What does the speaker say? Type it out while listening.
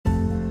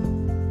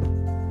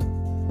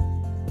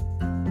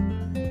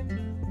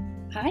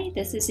Hi,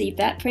 this is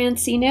Yvette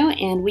Francino,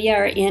 and we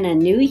are in a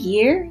new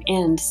year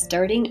and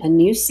starting a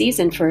new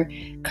season for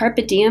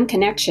Carpe Diem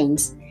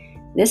Connections.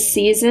 This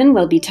season,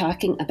 we'll be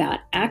talking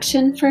about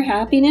action for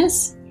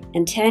happiness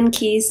and 10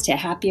 keys to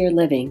happier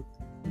living.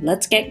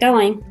 Let's get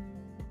going.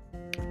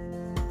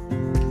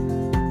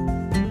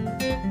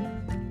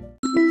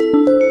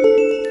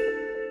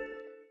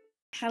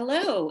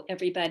 Hello,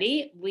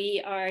 everybody.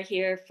 We are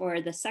here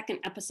for the second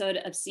episode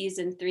of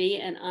season 3,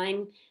 and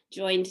I'm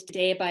joined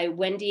today by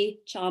Wendy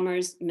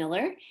Chalmers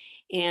Miller.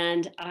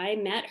 And I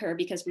met her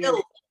because we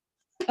were.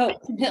 Oh,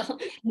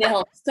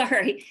 Mill.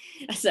 Sorry.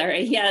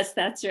 Yes,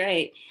 that's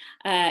right.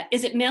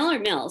 Is it Mill or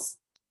Mills?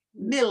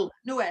 Mill,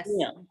 no S.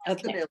 Mill.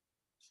 Okay.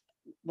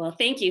 Well,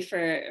 thank you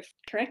for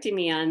correcting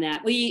me on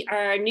that. We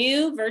are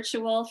new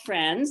virtual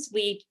friends.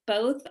 We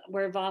both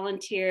were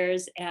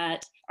volunteers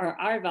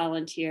are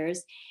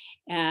volunteers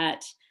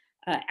at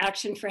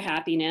Action for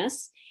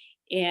Happiness.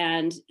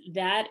 And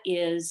that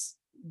is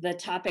the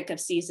topic of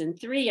season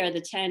 3, are the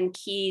 10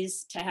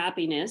 keys to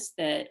happiness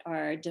that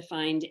are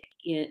defined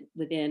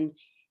within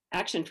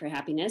Action for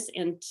Happiness.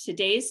 And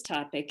today's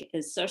topic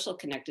is social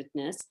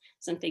connectedness,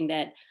 something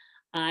that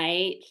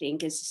I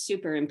think is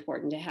super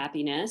important to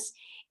happiness.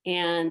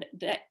 And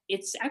that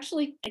it's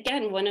actually,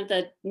 again, one of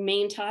the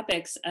main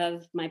topics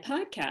of my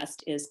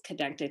podcast is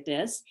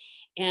connectedness.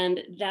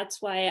 And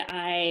that's why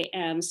I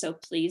am so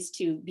pleased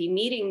to be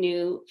meeting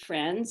new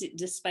friends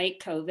despite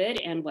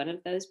COVID, and one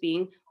of those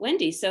being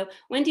Wendy. So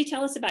Wendy,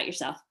 tell us about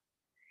yourself.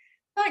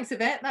 Thanks,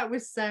 Yvette. That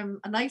was a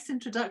nice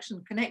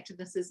introduction.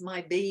 Connectedness is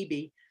my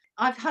baby.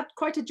 I've had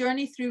quite a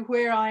journey through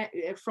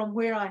from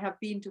where I have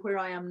been to where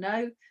I am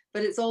now,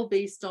 but it's all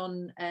based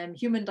on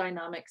human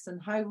dynamics and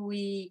how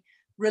we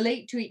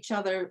relate to each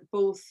other,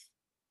 both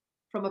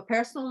from a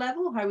personal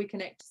level, how we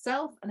connect to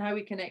self and how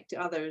we connect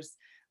to others.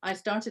 I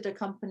started a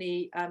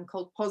company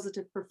called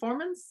Positive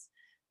Performance,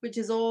 which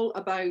is all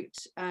about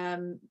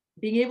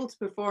being able to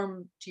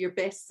perform to your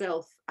best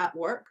self at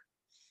work.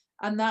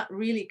 And that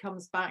really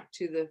comes back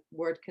to the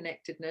word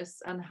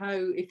connectedness, and how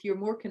if you're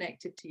more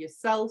connected to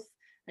yourself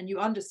and you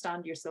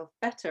understand yourself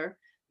better,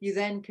 you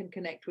then can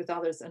connect with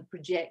others and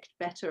project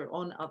better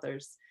on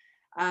others.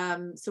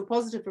 So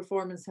Positive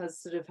Performance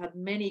has sort of had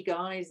many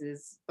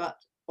guises, but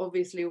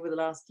obviously over the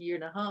last year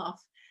and a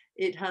half,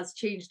 it has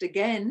changed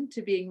again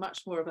to being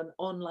much more of an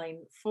online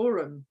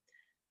forum.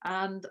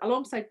 And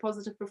alongside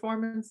Positive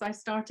Performance, I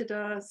started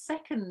a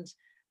second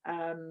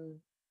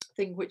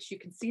thing, which you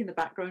can see in the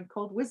background,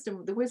 called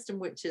the Wisdom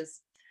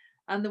Witches.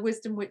 And the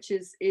Wisdom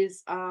Witches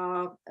is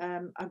a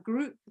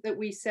group that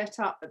we set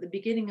up at the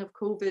beginning of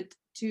COVID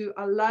to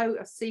allow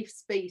a safe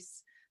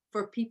space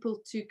for people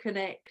to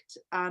connect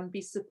and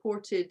be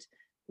supported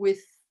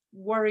with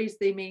worries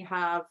they may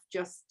have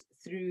just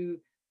through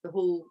the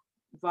whole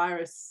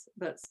virus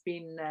that's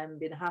been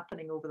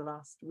happening over the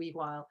last wee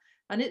while.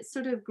 And it's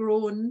sort of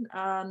grown,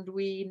 and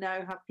we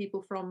now have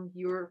people from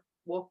your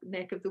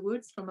neck of the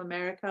woods, from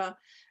America,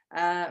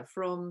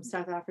 from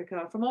South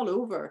Africa, from all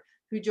over,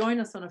 who join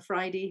us on a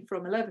Friday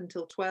from 11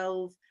 till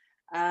 12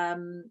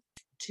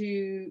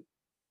 to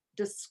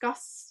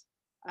discuss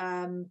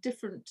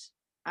different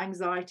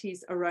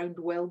anxieties around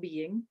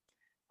well-being,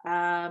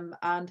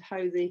 and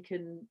how they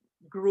can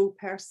grow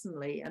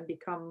personally and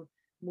become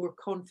more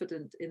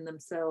confident in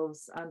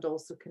themselves and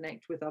also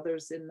connect with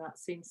others in that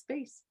same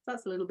space.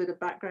 That's a little bit of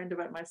background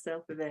about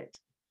myself, Yvette.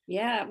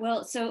 Yeah,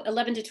 well, so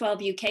 11 to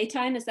 12 UK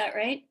time, is that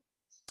right?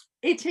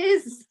 It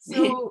is.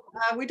 So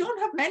we don't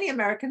have many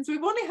Americans.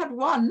 We've only had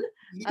one.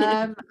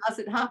 As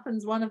it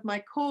happens, one of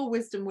my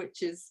co-wisdom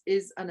witches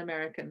is an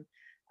American.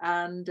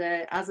 And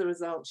as a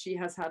result, she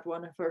has had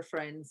one of her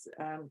friends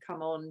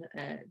come on,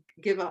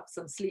 give up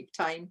some sleep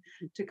time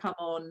to come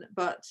on.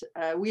 But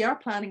we are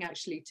planning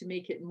actually to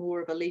make it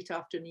more of a late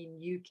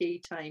afternoon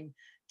UK time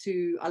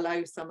to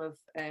allow some of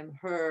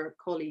her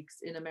colleagues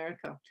in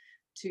America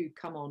to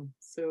come on.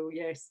 So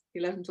yes,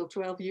 11 till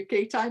 12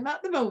 UK time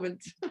at the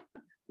moment.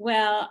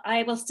 Well,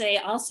 I will say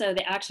also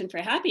the Action for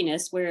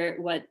Happiness, where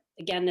what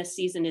again this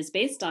season is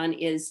based on,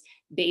 is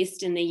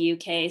based in the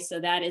UK. So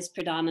that is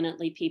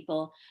predominantly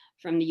people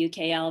from the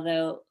UK,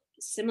 although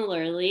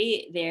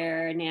similarly,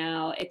 they're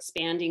now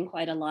expanding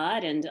quite a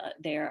lot. And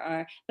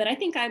but I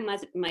think I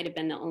might have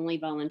been the only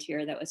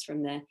volunteer that was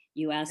from the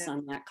US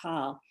on that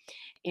call.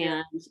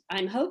 And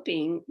I'm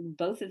hoping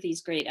both of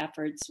these great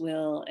efforts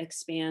will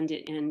expand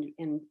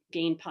and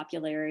gain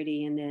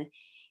popularity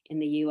in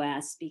the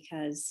US,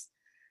 because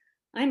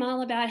I'm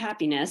all about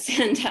happiness,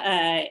 and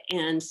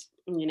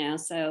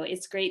so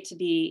it's great to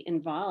be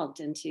involved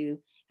and to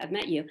have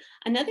met you.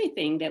 Another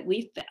thing that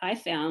I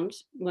found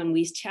when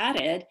we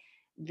chatted,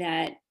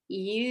 that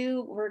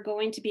you were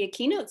going to be a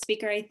keynote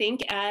speaker, I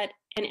think, at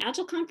an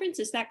Agile conference.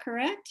 Is that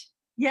correct?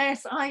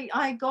 Yes,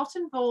 I got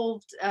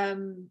involved, I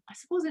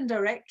suppose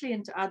indirectly,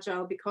 into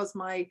Agile because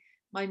my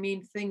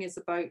main thing is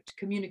about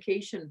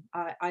communication.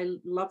 I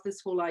love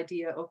this whole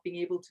idea of being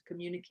able to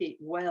communicate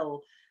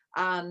well.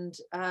 And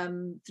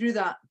through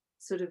that,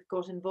 sort of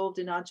got involved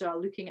in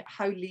Agile, looking at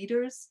how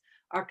leaders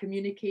are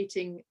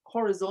communicating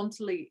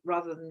horizontally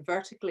rather than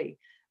vertically,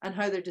 and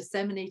how they're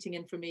disseminating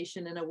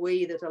information in a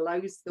way that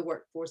allows the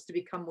workforce to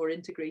become more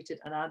integrated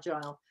and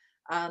agile.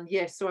 And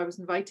yes, so I was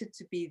invited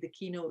to be the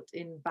keynote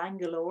in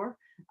Bangalore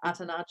at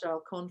an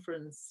Agile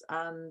conference.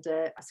 And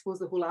I suppose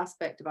the whole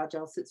aspect of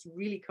Agile sits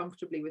really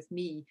comfortably with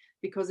me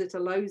because it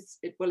allows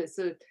it, well, it's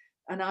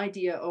an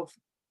idea of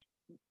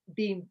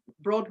being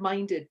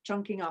broad-minded,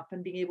 chunking up,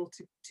 and being able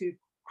to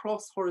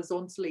cross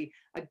horizontally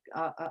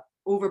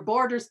over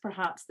borders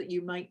perhaps that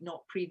you might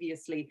not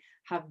previously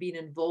have been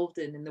involved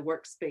in the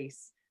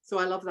workspace. So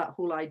I love that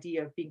whole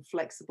idea of being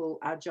flexible,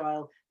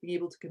 agile, being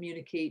able to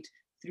communicate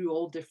through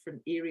all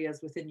different areas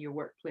within your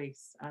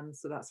workplace. And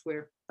so that's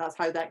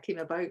how that came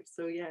about.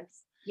 So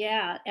yes.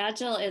 Yeah,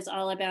 Agile is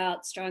all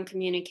about strong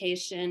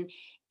communication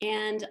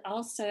and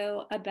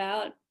also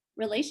about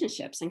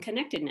relationships and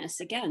connectedness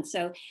again.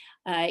 So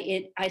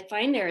I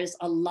find there is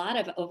a lot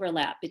of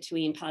overlap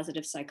between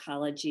positive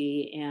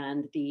psychology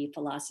and the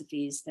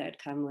philosophies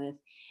that come with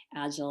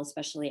Agile,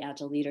 especially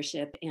Agile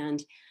leadership.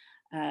 And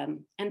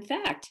in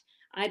fact,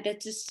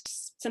 that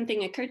just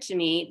something occurred to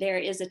me. There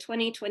is a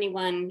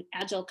 2021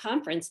 Agile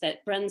conference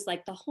that runs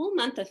like the whole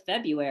month of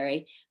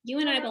February. You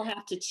and I will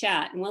have to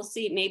chat, and we'll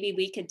see. Maybe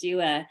we could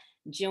do a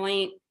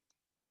joint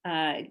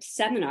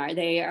seminar.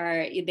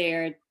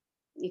 They're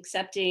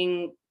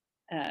accepting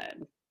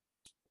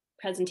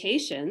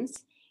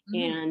presentations,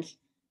 and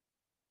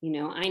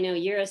I know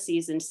you're a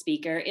seasoned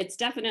speaker. It's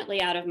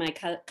definitely out of my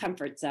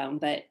comfort zone,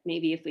 but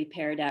maybe if we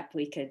paired up,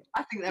 we could.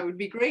 I think that would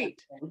be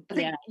great. I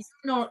think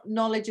your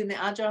knowledge in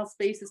the Agile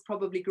space is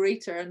probably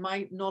greater, and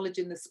my knowledge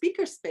in the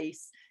speaker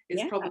space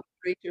is probably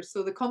greater.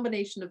 So the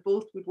combination of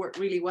both would work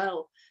really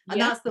well. And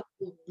that's the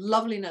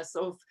loveliness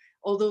of,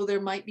 although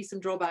there might be some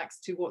drawbacks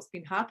to what's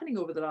been happening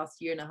over the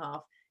last year and a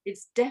half,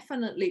 it's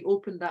definitely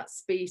opened that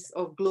space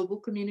of global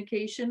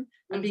communication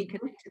and being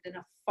connected in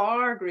a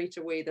far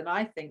greater way than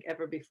I think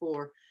ever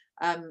before,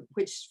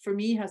 which for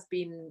me has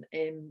been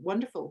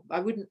wonderful.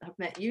 I wouldn't have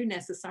met you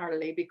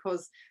necessarily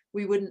because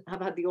we wouldn't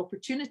have had the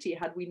opportunity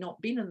had we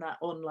not been on that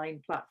online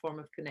platform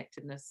of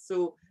connectedness.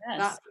 So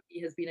that for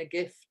me has been a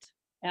gift.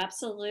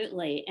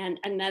 Absolutely. And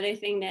another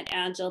thing that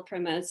Agile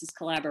promotes is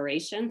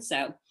collaboration.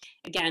 So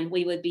again,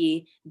 we would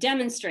be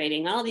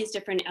demonstrating all these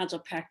different Agile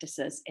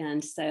practices.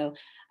 And so,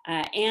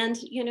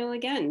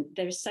 again,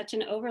 there's such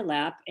an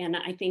overlap. And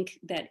I think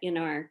that in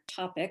our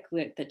topic,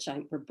 we're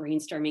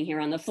brainstorming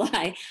here on the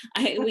fly,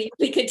 we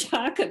could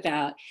talk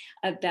about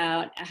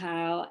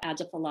how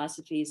Agile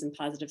philosophies and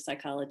positive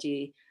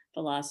psychology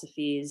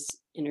philosophies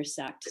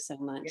intersect so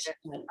much.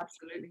 Yeah,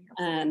 absolutely.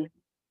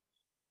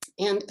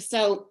 And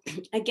so,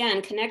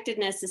 again,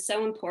 connectedness is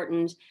so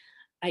important,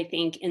 I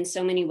think, in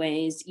so many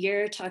ways.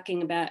 You're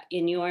talking about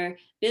in your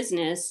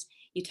business,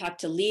 you talk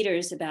to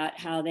leaders about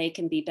how they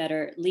can be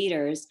better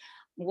leaders.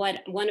 This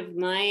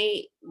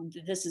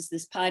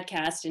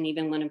podcast, and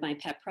even one of my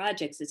pet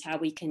projects is how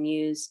we can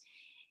use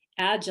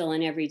Agile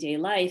in everyday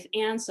life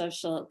and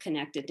social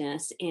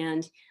connectedness.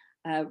 And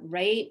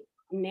right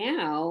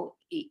now,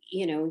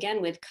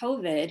 again, with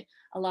COVID,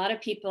 a lot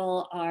of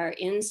people are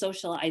in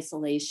social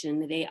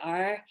isolation. They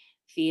are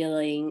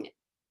feeling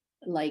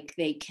like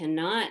they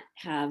cannot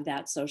have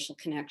that social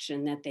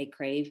connection that they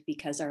crave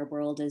because our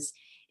world is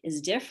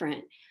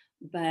different.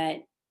 But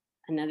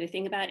another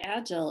thing about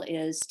Agile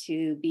is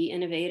to be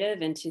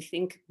innovative and to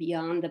think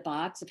beyond the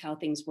box of how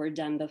things were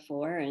done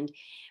before. And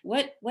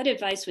what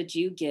advice would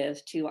you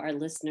give to our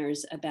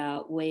listeners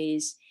about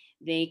ways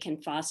they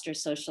can foster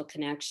social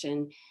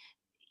connection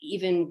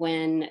even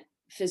when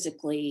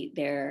physically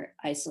they're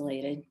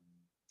isolated?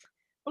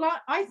 Well,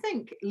 I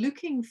think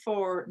looking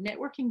for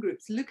networking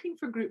groups, looking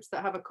for groups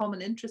that have a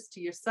common interest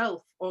to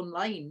yourself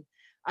online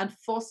and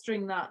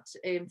fostering that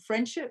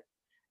friendship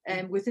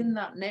within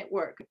that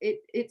network,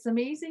 it's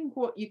amazing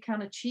what you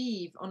can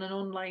achieve on an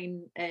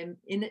online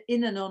in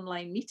an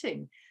online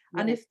meeting.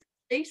 And if the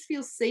space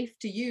feels safe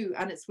to you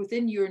and it's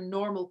within your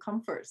normal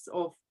comforts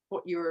of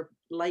what your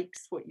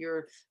likes, what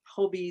your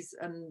hobbies,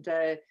 and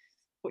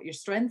what your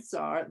strengths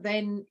are,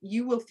 then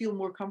you will feel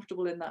more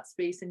comfortable in that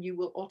space and you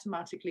will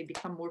automatically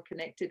become more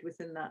connected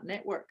within that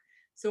network.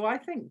 So I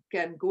think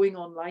going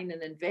online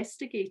and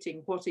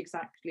investigating what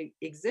exactly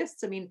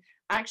exists. I mean,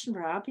 Action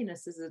for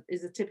Happiness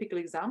is a typical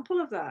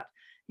example of that.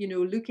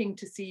 Looking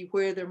to see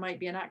where there might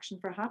be an Action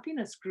for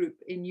Happiness group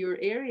in your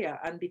area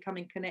and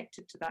becoming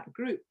connected to that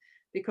group,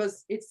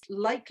 because it's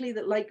likely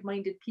that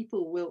like-minded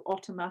people will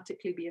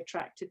automatically be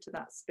attracted to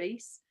that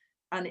space.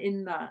 And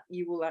in that,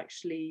 you will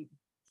actually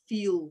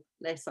feel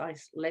less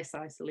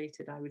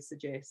isolated, I would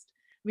suggest.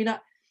 I mean,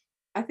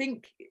 I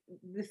think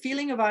the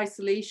feeling of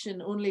isolation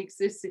only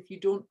exists if you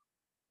don't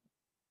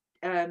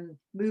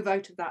move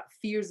out of that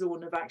fear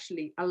zone of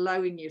actually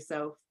allowing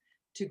yourself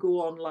to go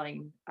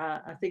online.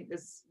 I think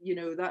that's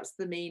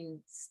the main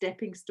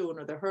stepping stone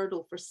or the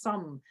hurdle for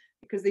some,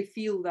 because they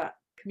feel that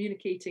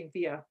communicating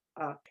via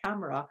a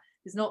camera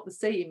is not the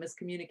same as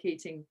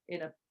communicating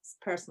in a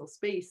personal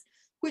space,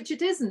 which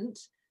it isn't,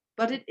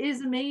 but it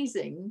is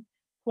amazing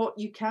what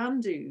you can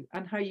do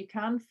and how you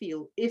can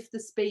feel if the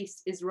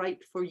space is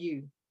right for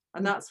you.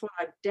 And that's what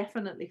I've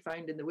definitely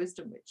found in the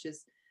Wisdom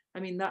Witches. I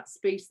mean, that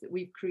space that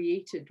we've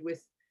created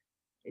with,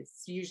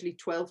 it's usually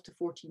 12 to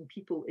 14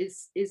 people,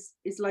 is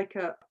like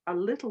a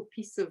little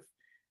piece of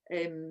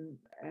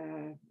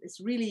it's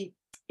really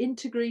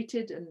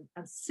integrated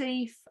and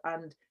safe,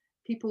 and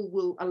people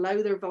will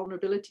allow their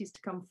vulnerabilities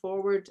to come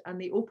forward and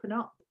they open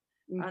up.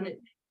 And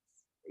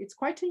it's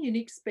quite a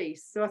unique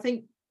space. So I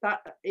think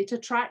that it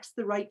attracts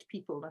the right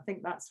people. And I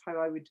think that's how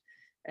I would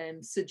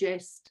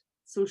suggest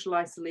social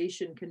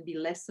isolation can be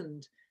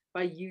lessened,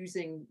 by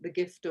using the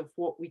gift of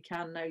what we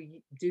can now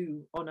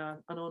do on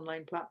an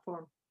online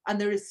platform. And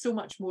there is so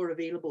much more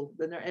available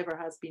than there ever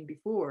has been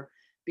before,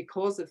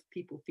 because of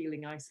people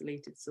feeling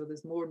isolated. So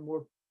there's more and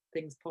more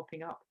things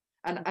popping up.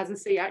 And as I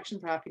say, Action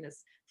for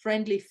Happiness,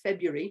 Friendly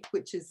February,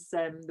 which is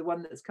the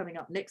one that's coming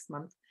up next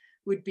month,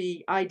 would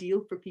be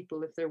ideal for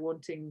people if they're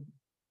wanting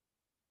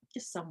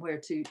just somewhere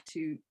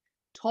to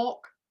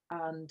talk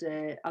and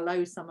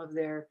allow some of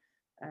their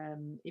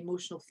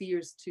emotional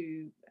fears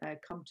to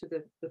come to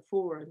the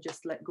fore, and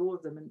just let go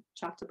of them and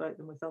chat about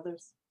them with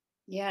others.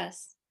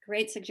 Yes,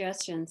 great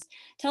suggestions.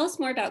 Tell us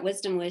more about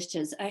Wisdom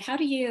Wishes. How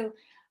do you,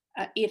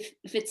 if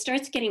it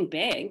starts getting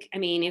big, I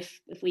mean, if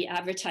we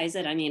advertise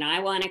it, I mean, I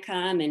want to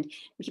come, and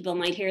people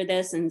might hear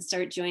this and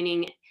start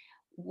joining.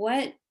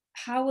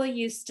 How will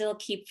you still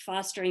keep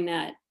fostering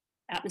that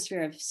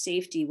atmosphere of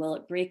safety? Will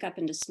it break up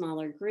into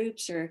smaller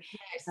groups, or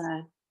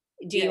Yes.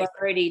 do you Yes.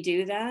 already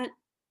do that?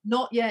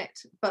 Not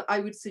yet, but I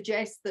would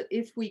suggest that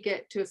if we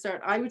get to a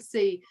certain, I would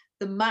say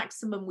the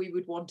maximum we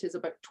would want is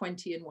about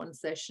 20 in one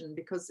session,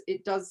 because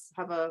it does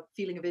have a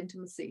feeling of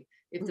intimacy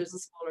if there's a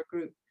smaller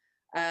group.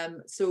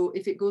 So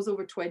if it goes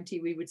over 20,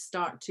 we would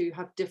start to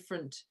have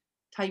different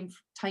time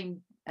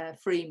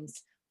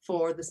frames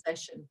for the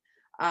session.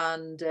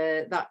 And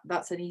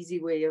that's an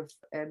easy way of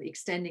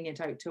extending it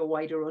out to a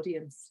wider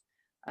audience.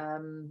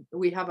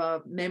 We have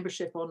a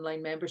membership,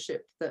 online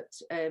membership, that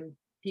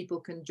people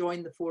can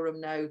join the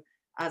forum now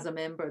as a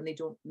member, and they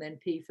don't then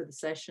pay for the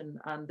session.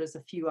 And there's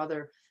a few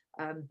other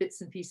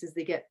bits and pieces.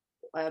 They get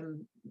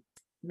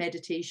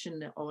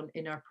meditation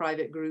in our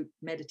private group,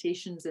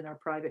 meditations in our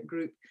private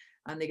group,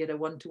 and they get a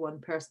one-to-one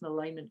personal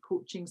alignment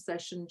coaching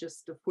session,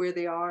 just of where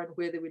they are and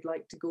where they would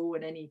like to go,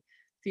 and any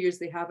fears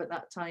they have at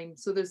that time.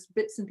 So there's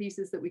bits and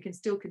pieces that we can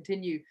still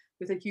continue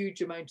with a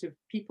huge amount of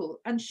people.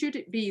 And should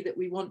it be that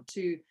we want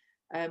to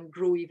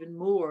grow even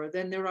more,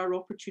 then there are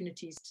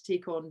opportunities to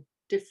take on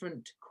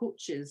different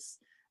coaches,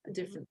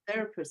 different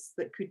therapists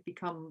that could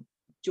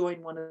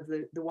join one of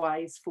the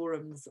wise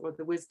forums or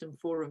the wisdom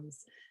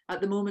forums.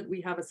 At the moment,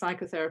 we have a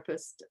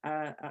psychotherapist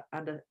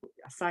and a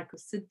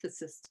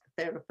psychosynthesis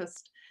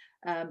therapist,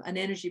 an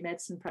energy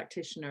medicine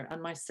practitioner,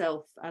 and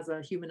myself as a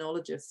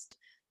humanologist.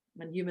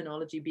 And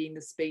humanology being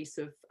the space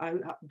of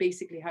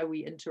basically how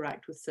we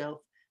interact with self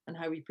and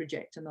how we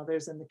project on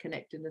others, and the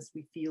connectedness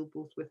we feel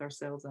both with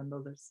ourselves and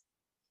others.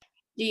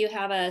 Do you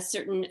have a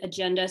certain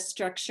agenda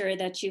structure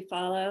that you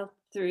follow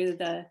through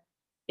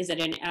is it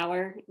an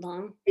hour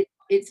long?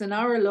 It's an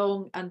hour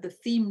long, and the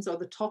themes or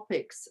the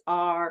topics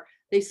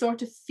they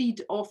sort of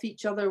feed off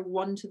each other,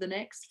 one to the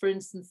next. For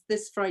instance,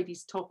 this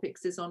Friday's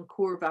topics is on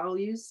core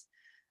values.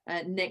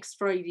 Next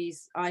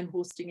Friday's I'm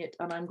hosting it,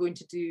 and I'm going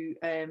to do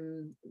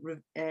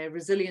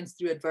resilience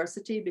through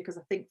adversity, because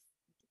I think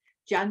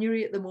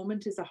January at the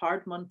moment is a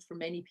hard month for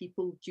many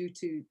people due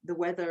to the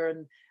weather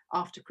and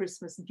after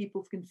Christmas, and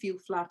people can feel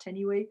flat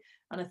anyway.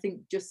 And I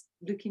think just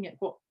looking at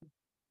what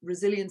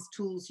resilience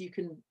tools you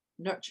can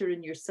nurture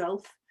in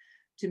yourself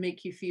to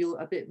make you feel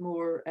a bit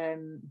more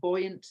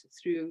buoyant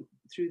through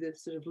the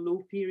sort of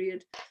low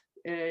period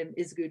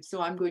is good.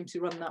 So I'm going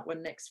to run that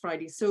one next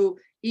Friday. So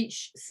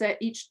each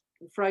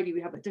Friday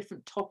we have a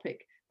different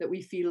topic that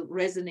we feel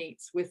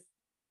resonates with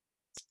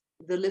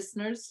the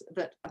listeners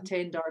that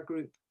attend our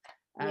group.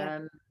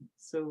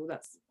 So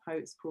that's how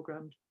it's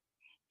programmed.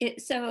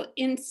 So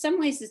in some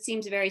ways, it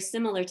seems very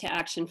similar to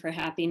Action for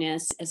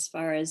Happiness as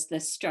far as the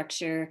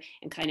structure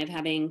and kind of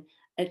having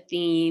a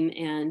theme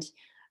and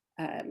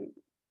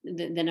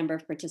the number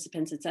of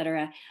participants, et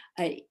cetera.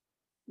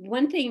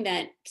 One thing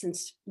that,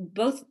 since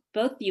both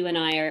you and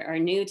I are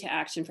new to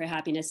Action for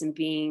Happiness and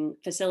being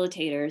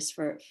facilitators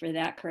for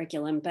that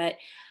curriculum, but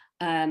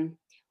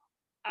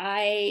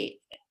I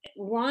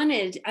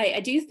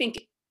do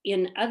think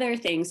in other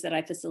things that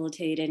I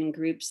facilitated in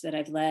groups that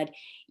I've led,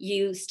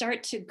 you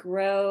start to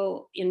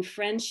grow in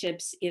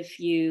friendships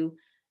if you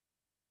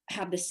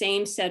have the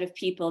same set of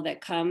people that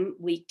come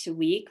week to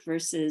week,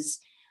 versus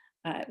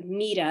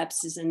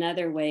meetups is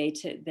another way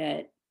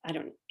that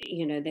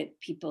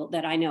people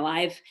that I know,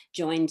 I've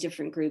joined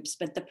different groups,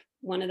 but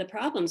one of the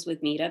problems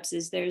with meetups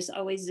is there's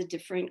always a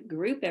different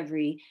group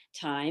every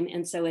time.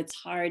 And so it's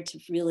hard to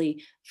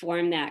really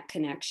form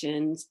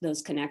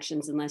those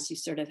connections, unless you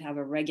sort of have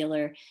a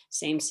regular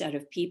same set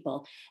of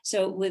people.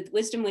 So with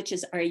Wisdom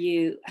Witches,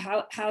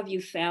 how have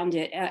you found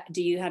it?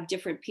 Do you have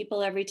different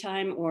people every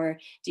time, or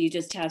do you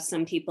just have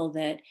some people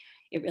that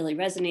it really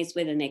resonates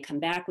with and they come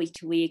back week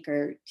to week?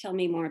 Or tell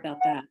me more about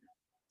that.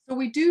 So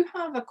we do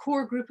have a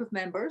core group of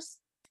members,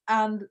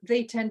 and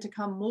they tend to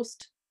come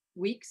most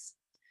weeks.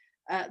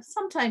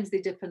 Sometimes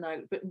they dip in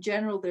out, but in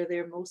general, they're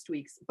there most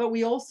weeks. But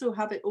we also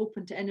have it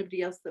open to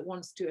anybody else that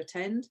wants to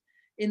attend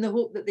in the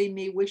hope that they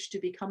may wish to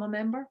become a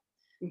member.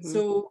 Mhm.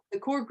 So the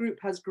core group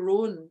has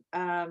grown.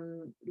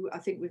 I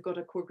think we've got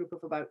a core group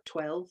of about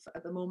 12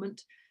 at the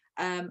moment.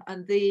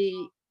 And they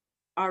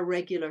are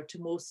regular to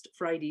most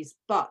Fridays.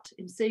 But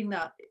in saying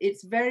that,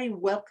 it's very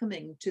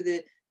welcoming to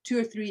the 2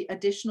 or 3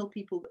 additional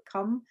people that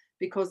come,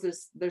 because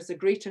there's a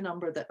greater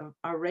number that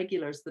are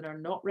regulars than are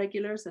not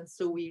regulars, and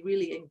so we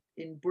really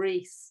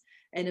embrace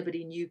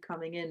anybody new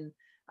coming in.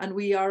 And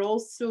we are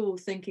also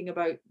thinking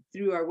about,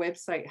 through our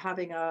website,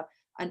 having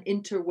an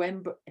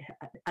inter-member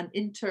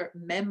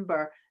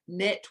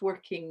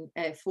networking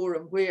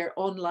forum where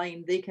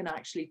online they can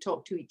actually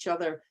talk to each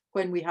other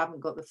when we haven't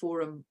got the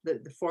forum,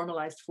 the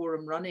formalized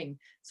forum running.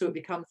 So it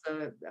becomes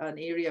an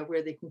area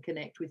where they can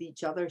connect with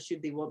each other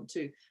should they want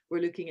to.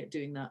 We're looking at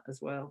doing that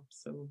as well.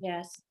 So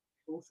Yes.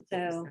 both of what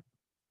you So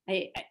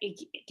said.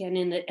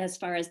 again, as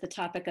far as the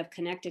topic of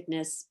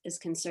connectedness is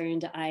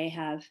concerned, I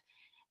have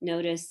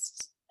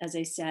noticed, as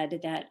I said,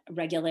 that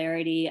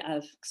regularity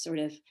of sort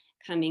of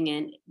coming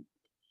in,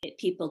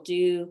 people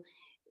do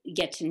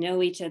get to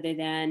know each other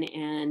then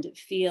and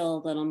feel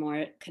a little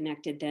more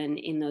connected than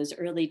in those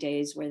early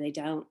days where they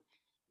don't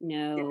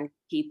Yeah. know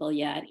people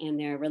yet and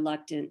they're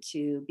reluctant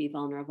to be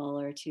vulnerable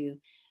or to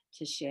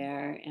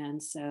share.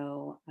 And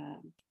so,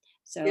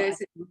 so I,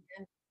 Yes,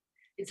 yeah.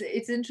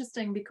 It's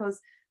interesting because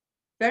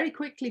very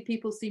quickly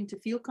people seem to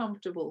feel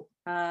comfortable.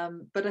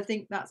 But I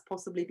think that's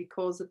possibly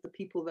because of the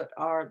people that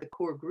are the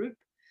core group,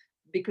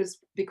 because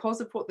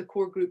of what the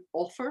core group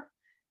offer,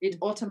 it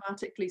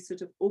automatically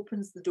sort of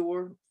opens the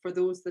door for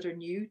those that are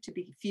new to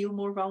feel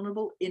more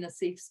vulnerable in a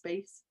safe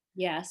space.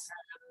 yes.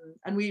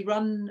 And we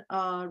run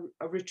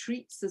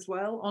retreats as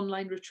well,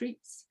 online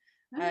retreats.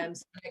 Oh,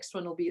 So the next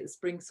one will be at the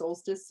spring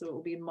solstice, so it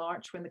will be in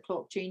March when the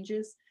clock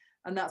changes.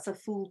 And that's a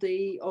full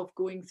day of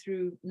going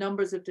through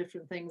numbers of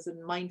different things,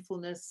 and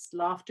mindfulness,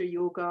 laughter,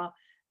 yoga,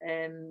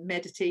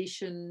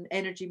 meditation,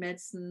 energy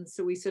medicine.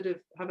 So we sort of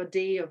have a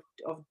day of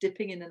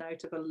dipping in and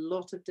out of a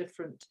lot of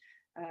different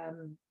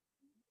um,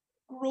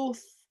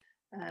 growth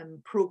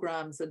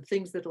programs and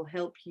things that'll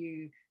help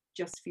you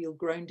just feel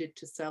grounded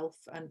to self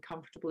and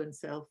comfortable in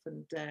self,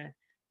 and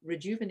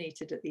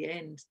rejuvenated at the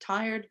end.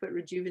 Tired but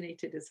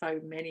rejuvenated is how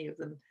many of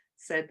them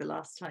said the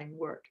last time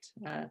worked.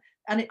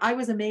 I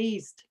was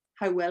amazed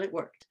how well it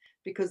worked,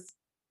 because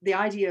the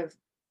idea of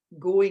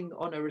going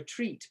on a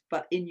retreat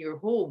but in your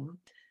home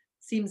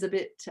seems a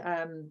bit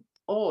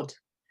odd.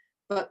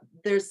 But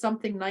there's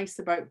something nice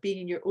about being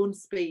in your own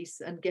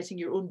space and getting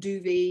your own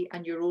duvet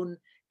and your own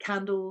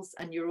candles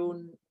and your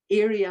own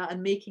area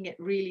and making it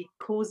really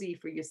cozy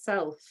for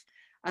yourself,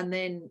 and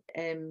then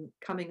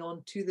coming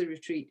on to the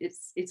retreat.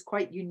 It's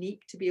quite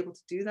unique to be able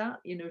to do that,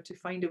 to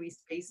find a wee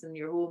space in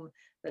your home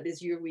that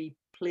is your wee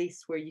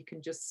place where you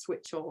can just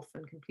switch off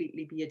and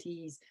completely be at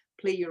ease,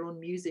 play your own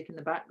music in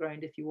the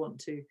background if you want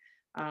to,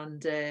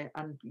 and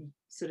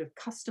sort of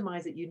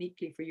customize it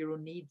uniquely for your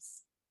own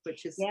needs,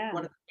 which is yeah.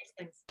 one of the nice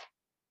things.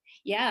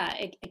 Yeah,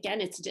 again,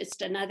 it's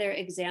just another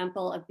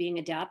example of being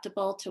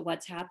adaptable to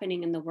what's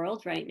happening in the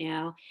world right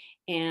now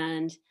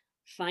and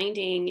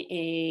finding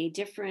a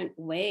different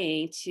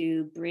way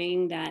to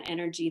bring that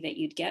energy that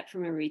you'd get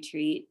from a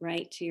retreat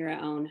right to your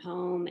own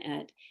home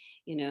at,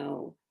 you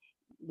know,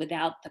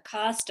 without the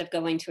cost of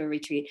going to a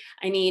retreat.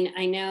 I mean,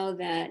 I know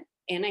that,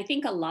 and I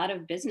think a lot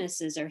of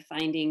businesses are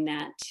finding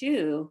that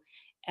too,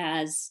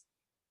 as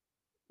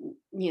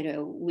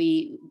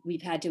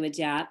we've had to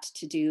adapt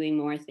to doing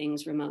more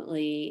things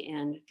remotely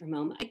and from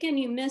home. Again,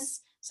 you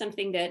miss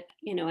something that,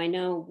 I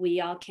know we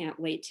all can't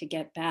wait to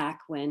get back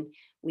when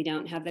we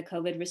don't have the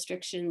COVID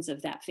restrictions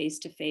of that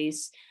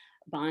face-to-face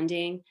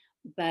bonding.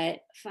 But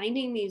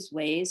finding these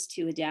ways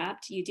to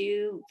adapt, you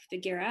do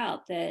figure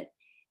out that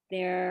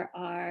there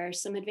are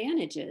some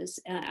advantages.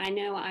 I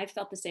know I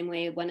felt the same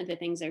way. One of the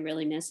things I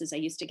really miss is I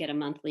used to get a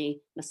monthly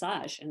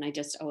massage, and I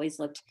just always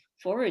looked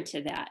forward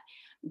to that.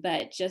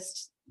 But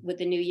just with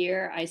the new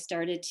year, I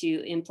started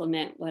to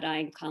implement what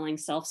I'm calling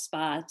self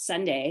spa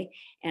Sunday.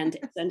 And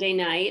Sunday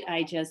night,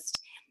 I just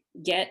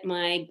get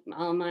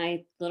all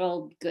my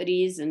little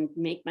goodies and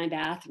make my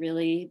bath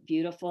really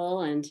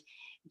beautiful and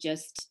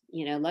just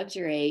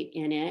luxuriate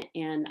in it.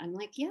 And I'm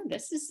like, yeah,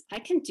 I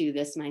can do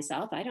this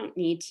myself. I don't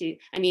need to.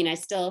 I mean, I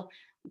still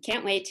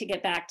can't wait to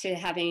get back to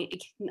having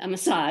a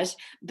massage,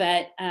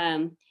 but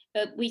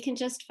we can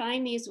just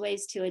find these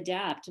ways to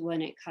adapt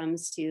when it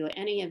comes to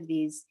any of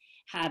these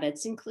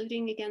habits,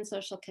 including again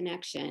social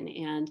connection,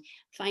 and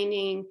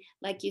finding,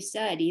 like you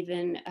said,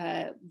 even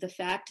the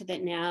fact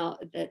that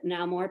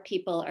now more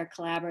people are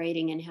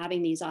collaborating and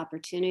having these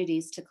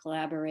opportunities to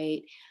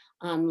collaborate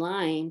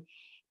online.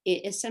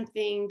 It is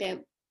something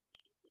that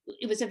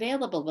it was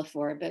available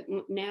before, but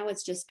now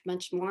it's just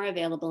much more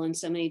available in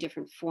so many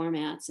different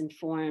formats and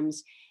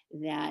forms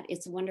that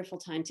it's a wonderful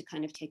time to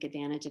kind of take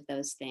advantage of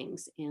those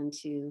things and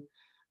to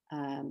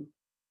um,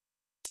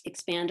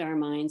 expand our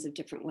minds of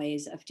different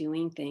ways of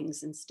doing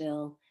things and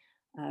still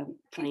Yeah,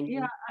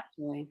 finding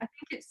joy. I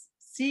think it's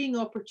seeing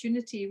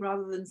opportunity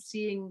rather than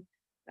seeing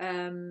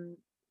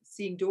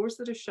seeing doors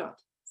that are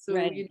shut. So,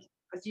 Right. you know,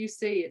 as you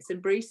say, it's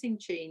embracing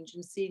change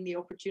and seeing the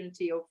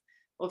opportunity of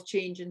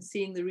change and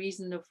seeing the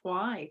reason of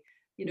why,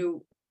 you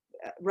know,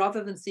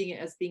 rather than seeing it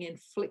as being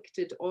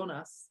inflicted on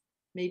us,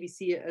 maybe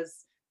see it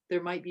as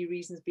there might be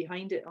reasons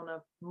behind it on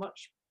a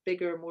much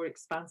bigger, more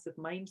expansive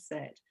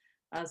mindset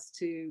as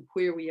to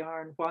where we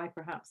are and why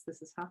perhaps this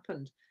has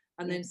happened,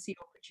 and Yeah. then see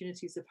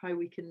opportunities of how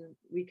we can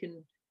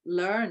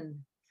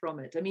learn from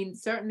it. I mean,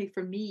 certainly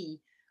for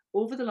me,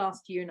 over the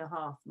last year and a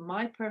half,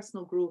 my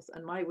personal growth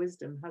and my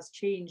wisdom has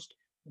changed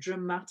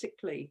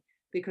dramatically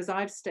because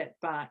I've stepped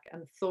back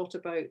and thought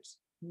about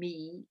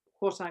me,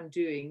 what I'm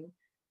doing,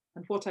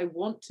 and what I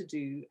want to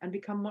do, and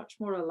become much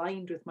more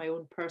aligned with my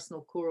own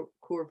personal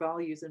core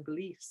values and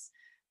beliefs.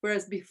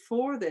 Whereas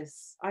before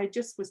this, I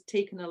just was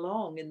taken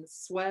along in the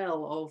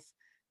swell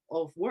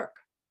of work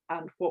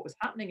and what was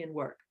happening in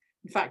work.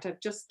 In fact, I've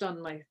just done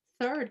my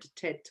third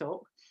TED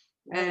Talk,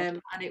 Whoa.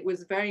 and it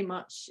was very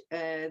much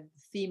the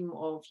theme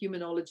of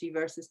humanology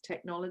versus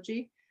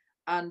technology.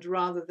 And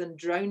rather than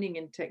drowning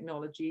in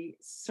technology,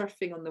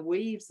 surfing on the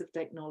waves of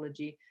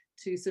technology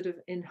to sort of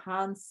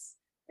enhance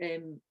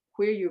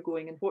where you're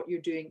going and what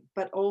you're doing,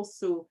 but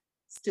also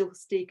still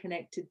stay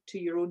connected to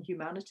your own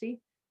humanity.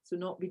 So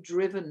not be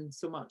driven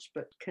so much,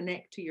 but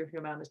connect to your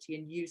humanity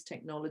and use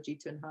technology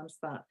to enhance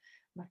that.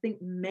 And I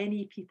think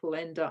many people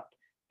end up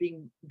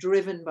being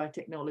driven by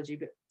technology,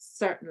 but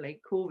certainly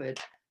COVID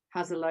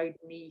has allowed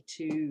me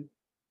to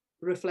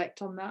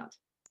reflect on that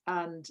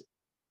and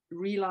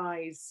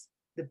realize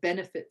the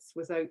benefits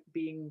without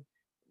being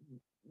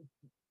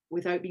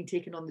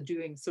taken on the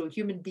doing. So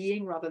human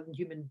being rather than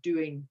human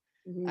doing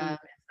in that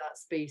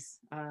space.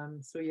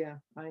 So yeah,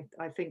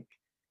 I think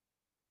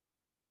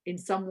in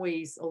some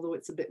ways, although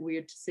it's a bit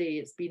weird to say,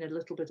 it's been a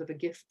little bit of a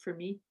gift for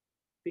me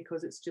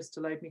because it's just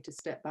allowed me to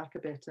step back a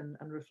bit and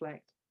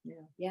reflect.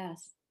 Yeah.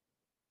 Yes.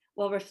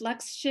 Well,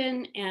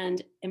 reflection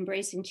and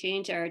embracing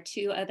change are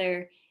two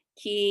other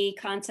key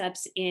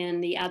concepts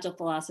in the Agile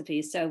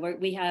philosophy. So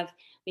we have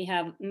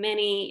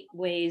many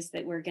ways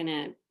that we're going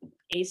to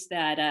ace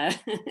that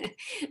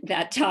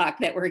that talk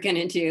that we're going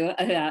to do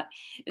about.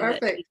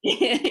 Perfect.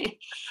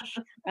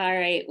 All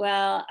right.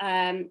 Well,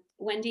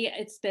 Wendy,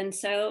 it's been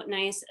so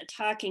nice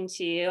talking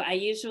to you. I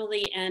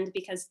usually end,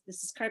 because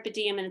this is Carpe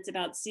Diem and it's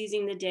about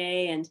seizing the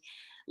day and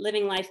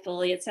living life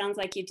fully. It sounds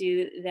like you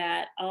do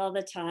that all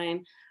the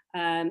time.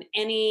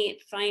 Any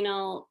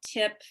final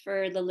tip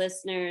for the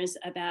listeners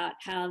about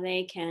how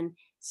they can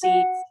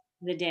seize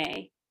the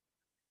day?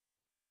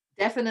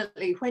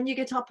 Definitely. When you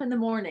get up in the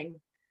morning,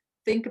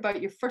 think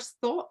about your first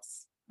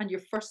thoughts and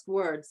your first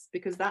words,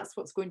 because that's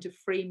what's going to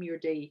frame your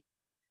day.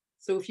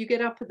 So if you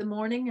get up in the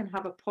morning and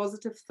have a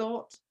positive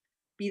thought,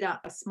 be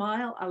that a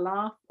smile, a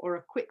laugh, or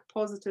a quick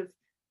positive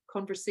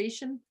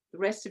conversation, the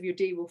rest of your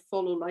day will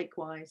follow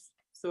likewise.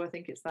 So I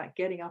think it's that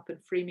getting up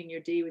and framing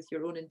your day with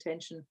your own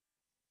intention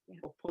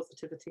of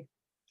positivity.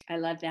 I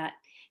love that.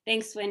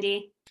 Thanks,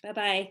 Wendy.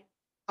 Bye-bye.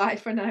 Bye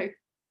for now.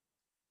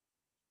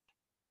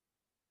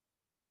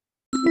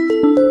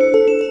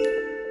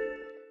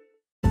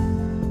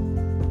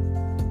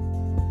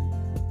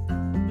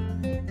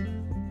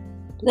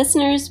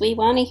 Listeners, we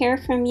want to hear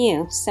from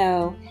you.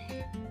 So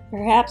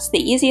perhaps the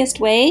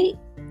easiest way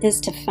is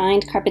to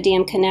find Carpe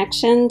Diem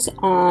Connections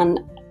on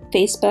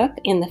Facebook,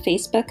 in the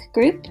Facebook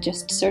group.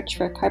 Just search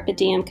for Carpe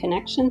Diem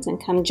Connections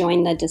and come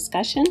join the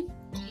discussion.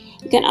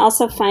 You can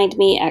also find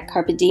me at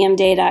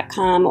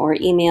carpediemday.com or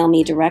email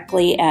me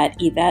directly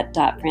at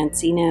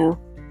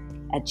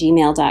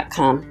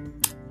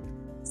yvette.francino@gmail.com.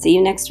 See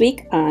you next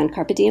week on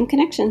Carpe Diem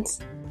Connections.